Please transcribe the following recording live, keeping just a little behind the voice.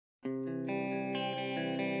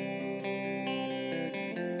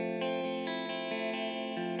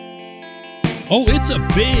Oh, it's a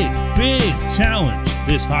big challenge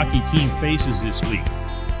this hockey team faces this week.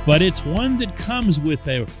 But it's one that comes with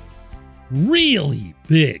a really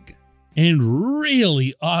big and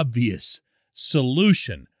really obvious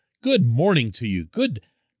solution. Good morning to you. Good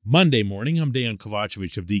Monday morning. I'm Dan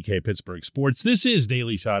Kovacevic of DK Pittsburgh Sports. This is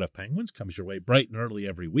Daily Shot of Penguins. Comes your way bright and early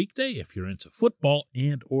every weekday if you're into football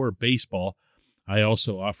and or baseball. I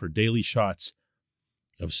also offer daily shots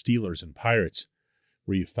of Steelers and Pirates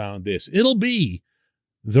where you found this. It'll be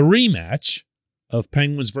the rematch of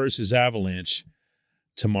Penguins versus Avalanche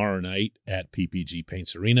tomorrow night at PPG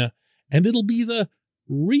Paints Arena, and it'll be the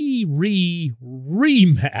rematch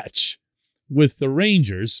with the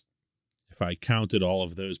Rangers, if I counted all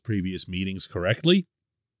of those previous meetings correctly,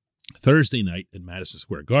 Thursday night at Madison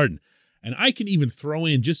Square Garden. And I can even throw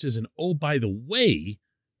in, just as an by the way,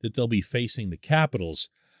 that they'll be facing the Capitals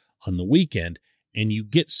on the weekend, and you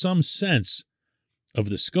get some sense of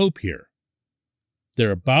the scope here.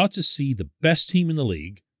 They're about to see the best team in the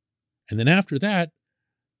league, and then after that,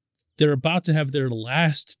 they're about to have their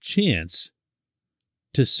last chance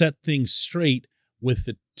to set things straight with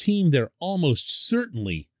the team they're almost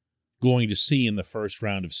certainly going to see in the first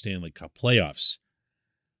round of Stanley Cup playoffs.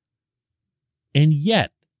 And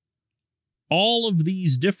yet, all of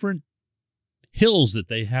these different hills that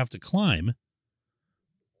they have to climb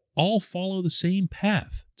all follow the same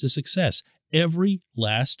path to success. Every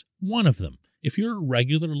last one of them. If you're a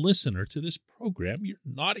regular listener to this program, you're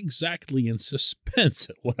not exactly in suspense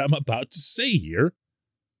at what I'm about to say here.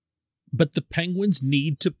 But the Penguins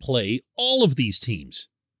need to play all of these teams,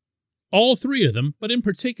 all three of them, but in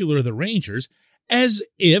particular the Rangers, as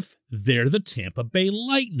if they're the Tampa Bay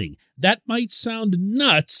Lightning. That might sound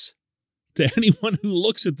nuts to anyone who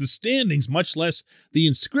looks at the standings, much less the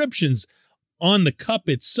inscriptions on the cup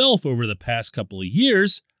itself over the past couple of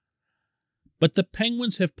years. But the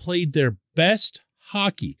Penguins have played their best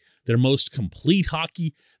hockey, their most complete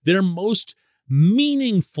hockey, their most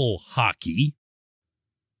meaningful hockey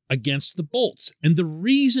against the Bolts. And the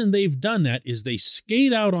reason they've done that is they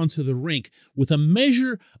skate out onto the rink with a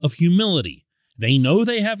measure of humility. They know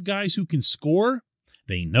they have guys who can score.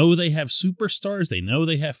 They know they have superstars. They know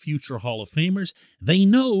they have future Hall of Famers. They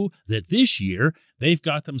know that this year they've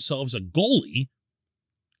got themselves a goalie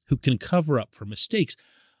who can cover up for mistakes.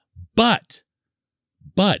 But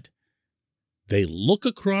they look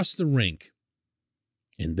across the rink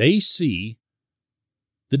and they see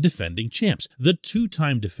the defending champs, the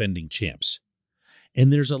two-time defending champs.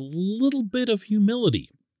 And there's a little bit of humility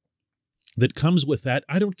that comes with that.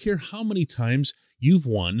 I don't care how many times you've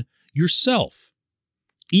won yourself.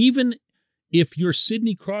 Even if you're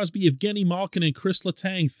Sidney Crosby, Evgeny Malkin, and Chris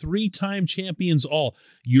Letang, three-time champions all,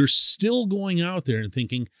 you're still going out there and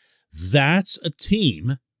thinking, that's a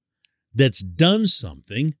team that's done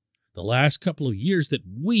something the last couple of years that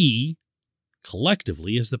we,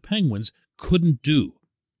 collectively, as the Penguins, couldn't do.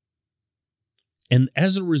 And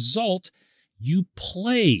as a result, you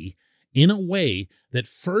play in a way that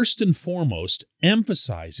first and foremost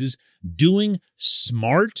emphasizes doing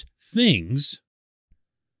smart things,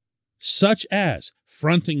 such as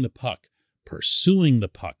fronting the puck, pursuing the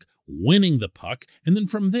puck, winning the puck, and then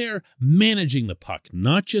from there, managing the puck,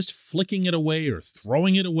 not just flicking it away or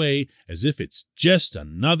throwing it away as if it's just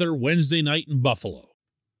another Wednesday night in Buffalo.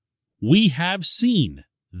 We have seen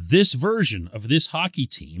this version of this hockey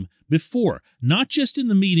team before, not just in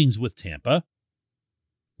the meetings with Tampa.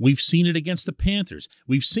 We've seen it against the Panthers.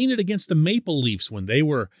 We've seen it against the Maple Leafs when they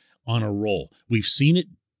were on a roll. We've seen it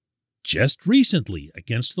just recently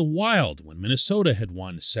against the Wild when Minnesota had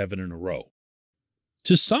won 7 in a row.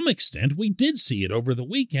 To some extent, we did see it over the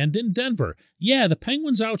weekend in Denver. Yeah, the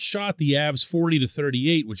Penguins outshot the Avs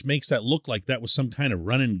 40-38, which makes that look like that was some kind of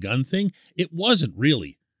run-and-gun thing. It wasn't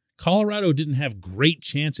really. Colorado didn't have great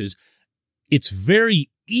chances. It's very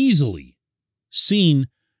easily seen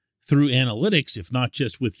through analytics, if not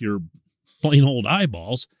just with your plain old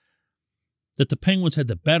eyeballs, that the Penguins had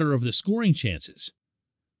the better of the scoring chances.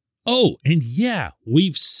 Oh, and yeah,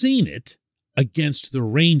 we've seen it against the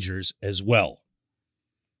Rangers as well.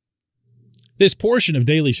 This portion of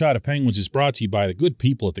Daily Shot of Penguins is brought to you by the good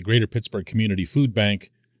people at the Greater Pittsburgh Community Food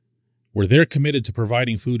Bank, where they're committed to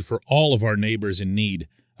providing food for all of our neighbors in need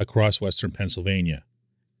across Western Pennsylvania.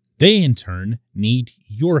 They, in turn, need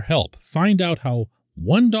your help. Find out how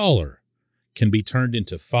 $1 can be turned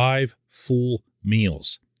into 5 full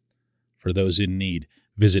meals for those in need.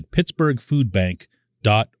 Visit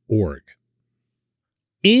pittsburghfoodbank.org.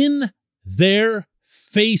 In their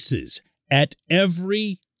faces at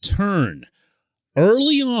every turn,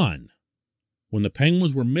 early on, when the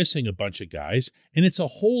Penguins were missing a bunch of guys, and it's a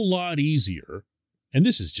whole lot easier and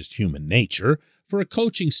this is just human nature, for a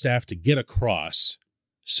coaching staff to get across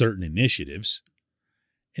certain initiatives.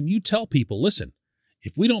 And you tell people, listen,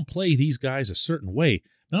 if we don't play these guys a certain way,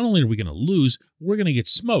 not only are we going to lose, we're going to get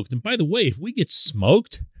smoked. And by the way, if we get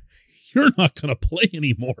smoked, you're not going to play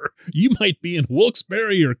anymore. You might be in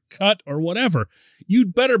Wilkes-Barre or cut or whatever.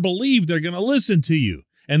 You'd better believe they're going to listen to you.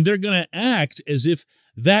 And they're going to act as if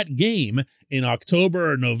that game in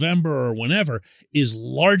October or November or whenever is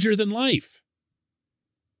larger than life.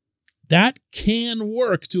 That can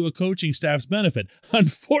work to a coaching staff's benefit.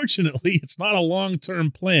 Unfortunately, it's not a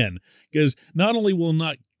long-term plan, because not only will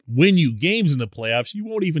not win you games in the playoffs, you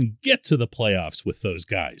won't even get to the playoffs with those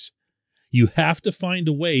guys. You have to find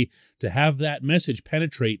a way to have that message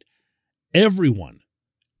penetrate everyone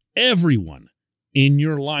in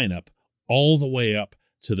your lineup all the way up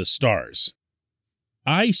to the stars.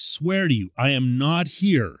 I swear to you, I am not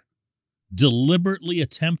here deliberately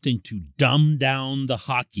attempting to dumb down the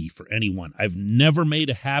hockey for anyone. I've never made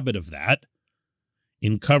a habit of that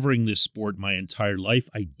in covering this sport my entire life.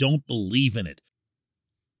 I don't believe in it.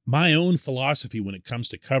 My own philosophy when it comes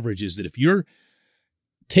to coverage is that if you're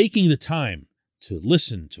taking the time to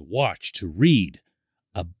listen, to watch, to read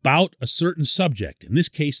about a certain subject, in this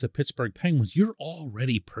case, the Pittsburgh Penguins, you're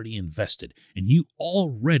already pretty invested, and you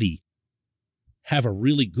already have a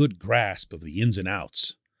really good grasp of the ins and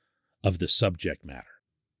outs of the subject matter.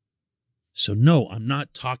 So no, I'm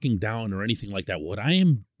not talking down or anything like that. What I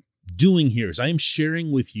am doing here is I am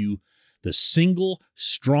sharing with you the single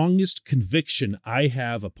strongest conviction I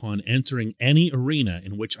have upon entering any arena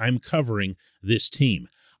in which I'm covering this team.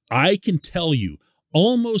 I can tell you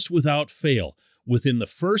almost without fail, within the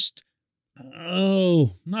first,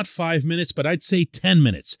 not 5 minutes, but I'd say 10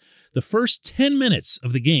 minutes, the first 10 minutes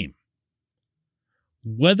of the game,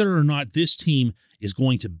 whether or not this team is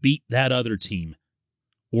going to beat that other team,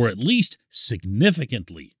 or at least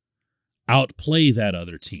significantly outplay that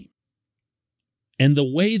other team. And the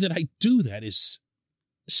way that I do that is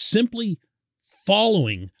simply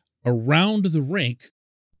following around the rink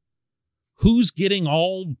who's getting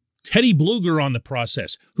all Teddy Bluger on the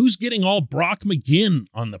process, who's getting all Brock McGinn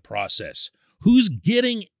on the process, who's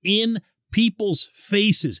getting in people's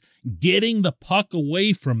faces, getting the puck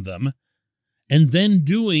away from them, and then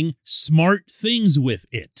doing smart things with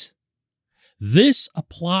it. This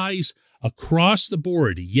applies across the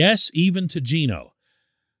board, yes, even to Gino.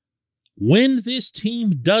 When this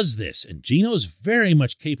team does this, and Gino's very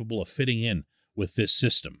much capable of fitting in with this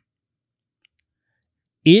system,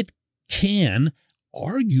 it can,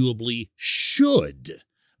 arguably should,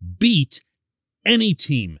 beat any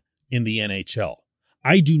team in the NHL.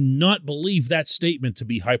 I do not believe that statement to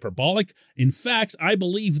be hyperbolic. In fact, I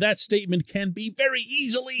believe that statement can be very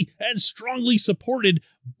easily and strongly supported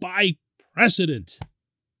by precedent.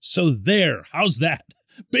 So there, how's that?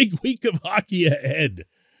 Big week of hockey ahead.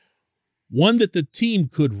 One that the team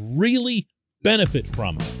could really benefit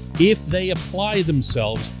from if they apply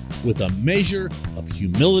themselves with a measure of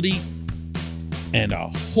humility and a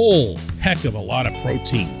whole heck of a lot of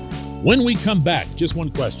protein. When we come back, just one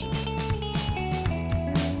question.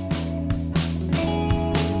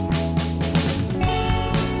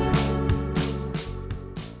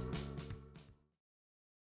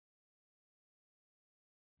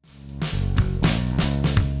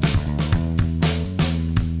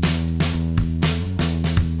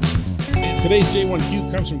 Today's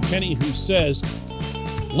J1Q comes from Kenny, who says,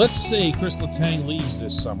 let's say Chris Letang leaves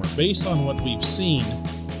this summer. Based on what we've seen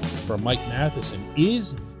from Mike Matheson,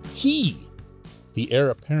 is he the heir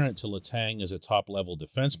apparent to Letang as a top-level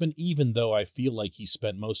defenseman, even though I feel like he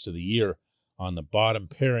spent most of the year on the bottom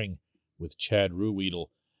pairing with Chad Ruhwedel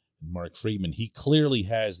and Mark Friedman? He clearly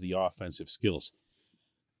has the offensive skills.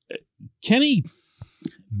 Kenny,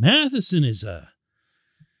 Matheson is a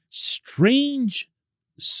strange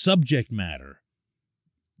subject matter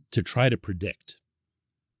to try to predict.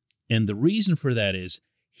 And the reason for that is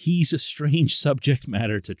he's a strange subject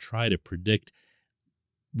matter to try to predict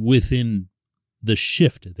within the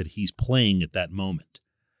shift that he's playing at that moment.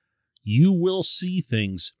 You will see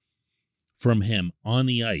things from him on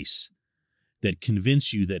the ice that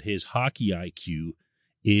convince you that his hockey IQ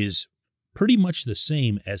is pretty much the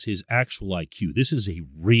same as his actual IQ. This is a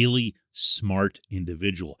really smart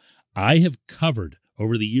individual. I have covered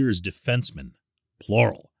over the years defensemen,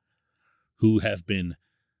 plural, who have been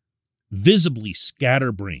visibly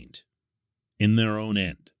scatterbrained in their own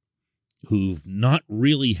end, who've not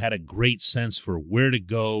really had a great sense for where to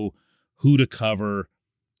go, who to cover,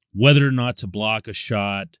 whether or not to block a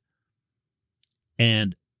shot.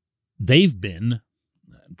 And they've been,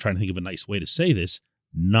 I'm trying to think of a nice way to say this,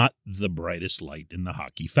 not the brightest light in the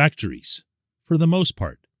hockey factories for the most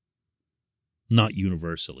part. Not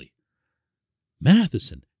universally.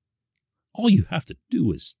 Matheson, all you have to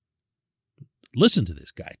do is listen to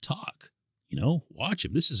this guy talk. Watch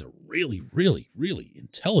him. This is a really, really, really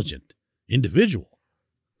intelligent individual.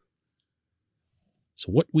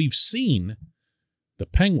 So what we've seen the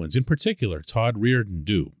Penguins, in particular, Todd Reirden,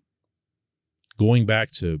 do, going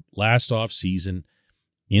back to last offseason,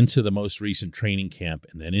 into the most recent training camp,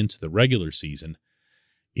 and then into the regular season,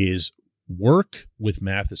 is work with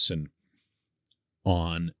Matheson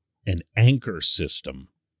on an anchor system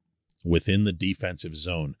within the defensive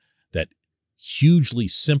zone that hugely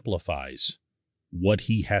simplifies what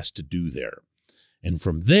he has to do there. And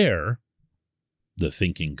from there, the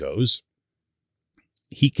thinking goes,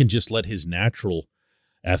 he can just let his natural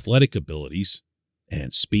athletic abilities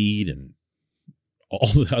and speed and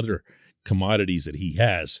all the other commodities that he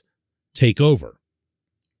has take over.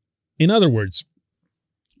 In other words,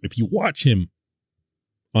 if you watch him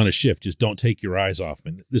on a shift, just don't take your eyes off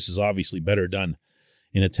him. This is obviously better done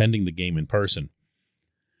in attending the game in person.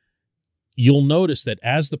 You'll notice that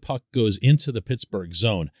as the puck goes into the Pittsburgh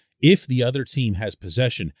zone, if the other team has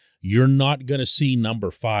possession, you're not going to see number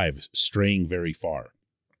 5 straying very far.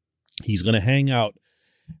 He's going to hang out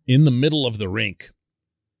in the middle of the rink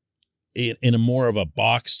in a more of a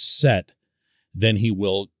boxed set than he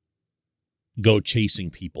will go chasing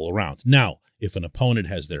people around. Now, if an opponent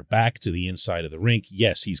has their back to the inside of the rink,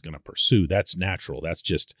 yes, he's going to pursue. That's natural. That's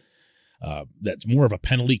just that's more of a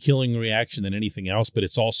penalty-killing reaction than anything else, but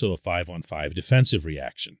it's also a 5-on-5 defensive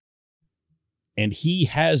reaction. And he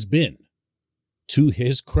has been, to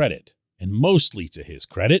his credit, and mostly to his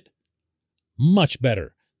credit, much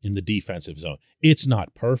better in the defensive zone. It's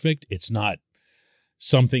not perfect. It's not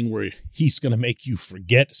something where he's going to make you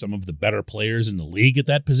forget some of the better players in the league at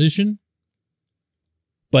that position,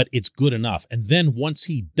 but it's good enough. And then once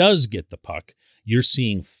he does get the puck, you're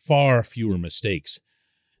seeing far fewer mistakes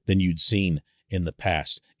than you'd seen in the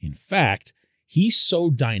past. In fact, he's so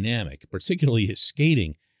dynamic, particularly his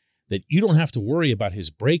skating, that you don't have to worry about his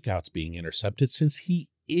breakouts being intercepted since he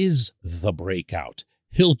is the breakout.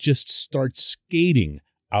 He'll just start skating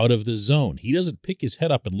out of the zone. He doesn't pick his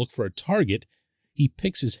head up and look for a target. He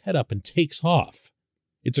picks his head up and takes off.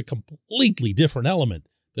 It's a completely different element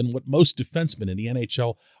than what most defensemen in the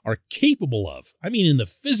NHL are capable of. I mean, in the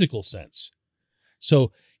physical sense.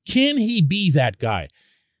 So, can he be that guy?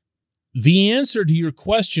 The answer to your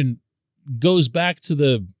question goes back to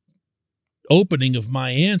the opening of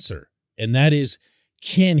my answer, and that is,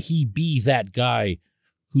 can he be that guy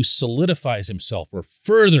who solidifies himself or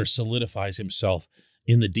further solidifies himself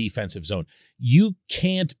in the defensive zone? You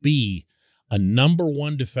can't be a number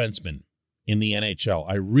 1 defenseman in the NHL.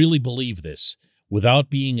 I really believe this, without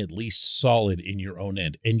being at least solid in your own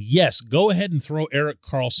end. And yes, go ahead and throw Erik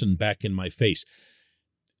Karlsson back in my face.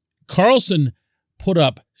 Karlsson put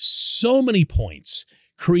up so many points,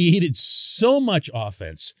 created so much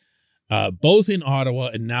offense, both in Ottawa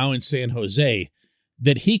and now in San Jose,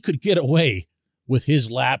 that he could get away with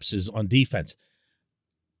his lapses on defense.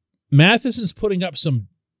 Matheson's putting up some,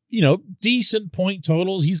 decent point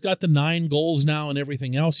totals. He's got the 9 goals now and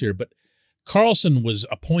everything else here, but Karlsson was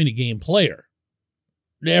a point-a-game player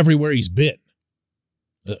everywhere he's been.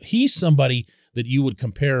 He's somebody that you would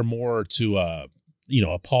compare more to, a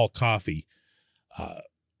Paul Coffey,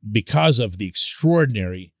 because of the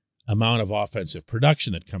extraordinary amount of offensive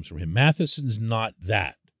production that comes from him. Matheson's not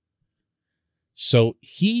that. So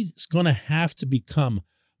he's going to have to become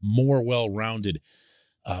more well-rounded.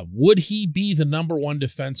 Would he be the number 1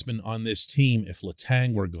 defenseman on this team if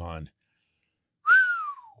Letang were gone?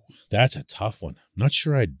 That's a tough one. I'm not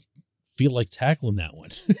sure I'd feel like tackling that one.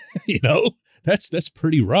 That's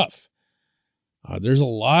pretty rough. There's a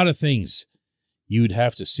lot of things you'd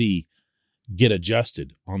have to see get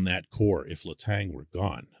adjusted on that core if Letang were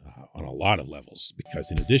gone on a lot of levels,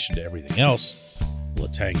 because in addition to everything else,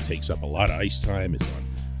 Letang takes up a lot of ice time, is on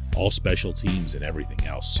all special teams and everything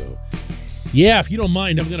else. So, yeah, if you don't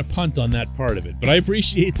mind, I'm going to punt on that part of it. But I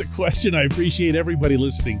appreciate the question. I appreciate everybody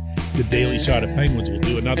listening to Daily Shot of Penguins. We'll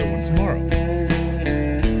do another one tomorrow.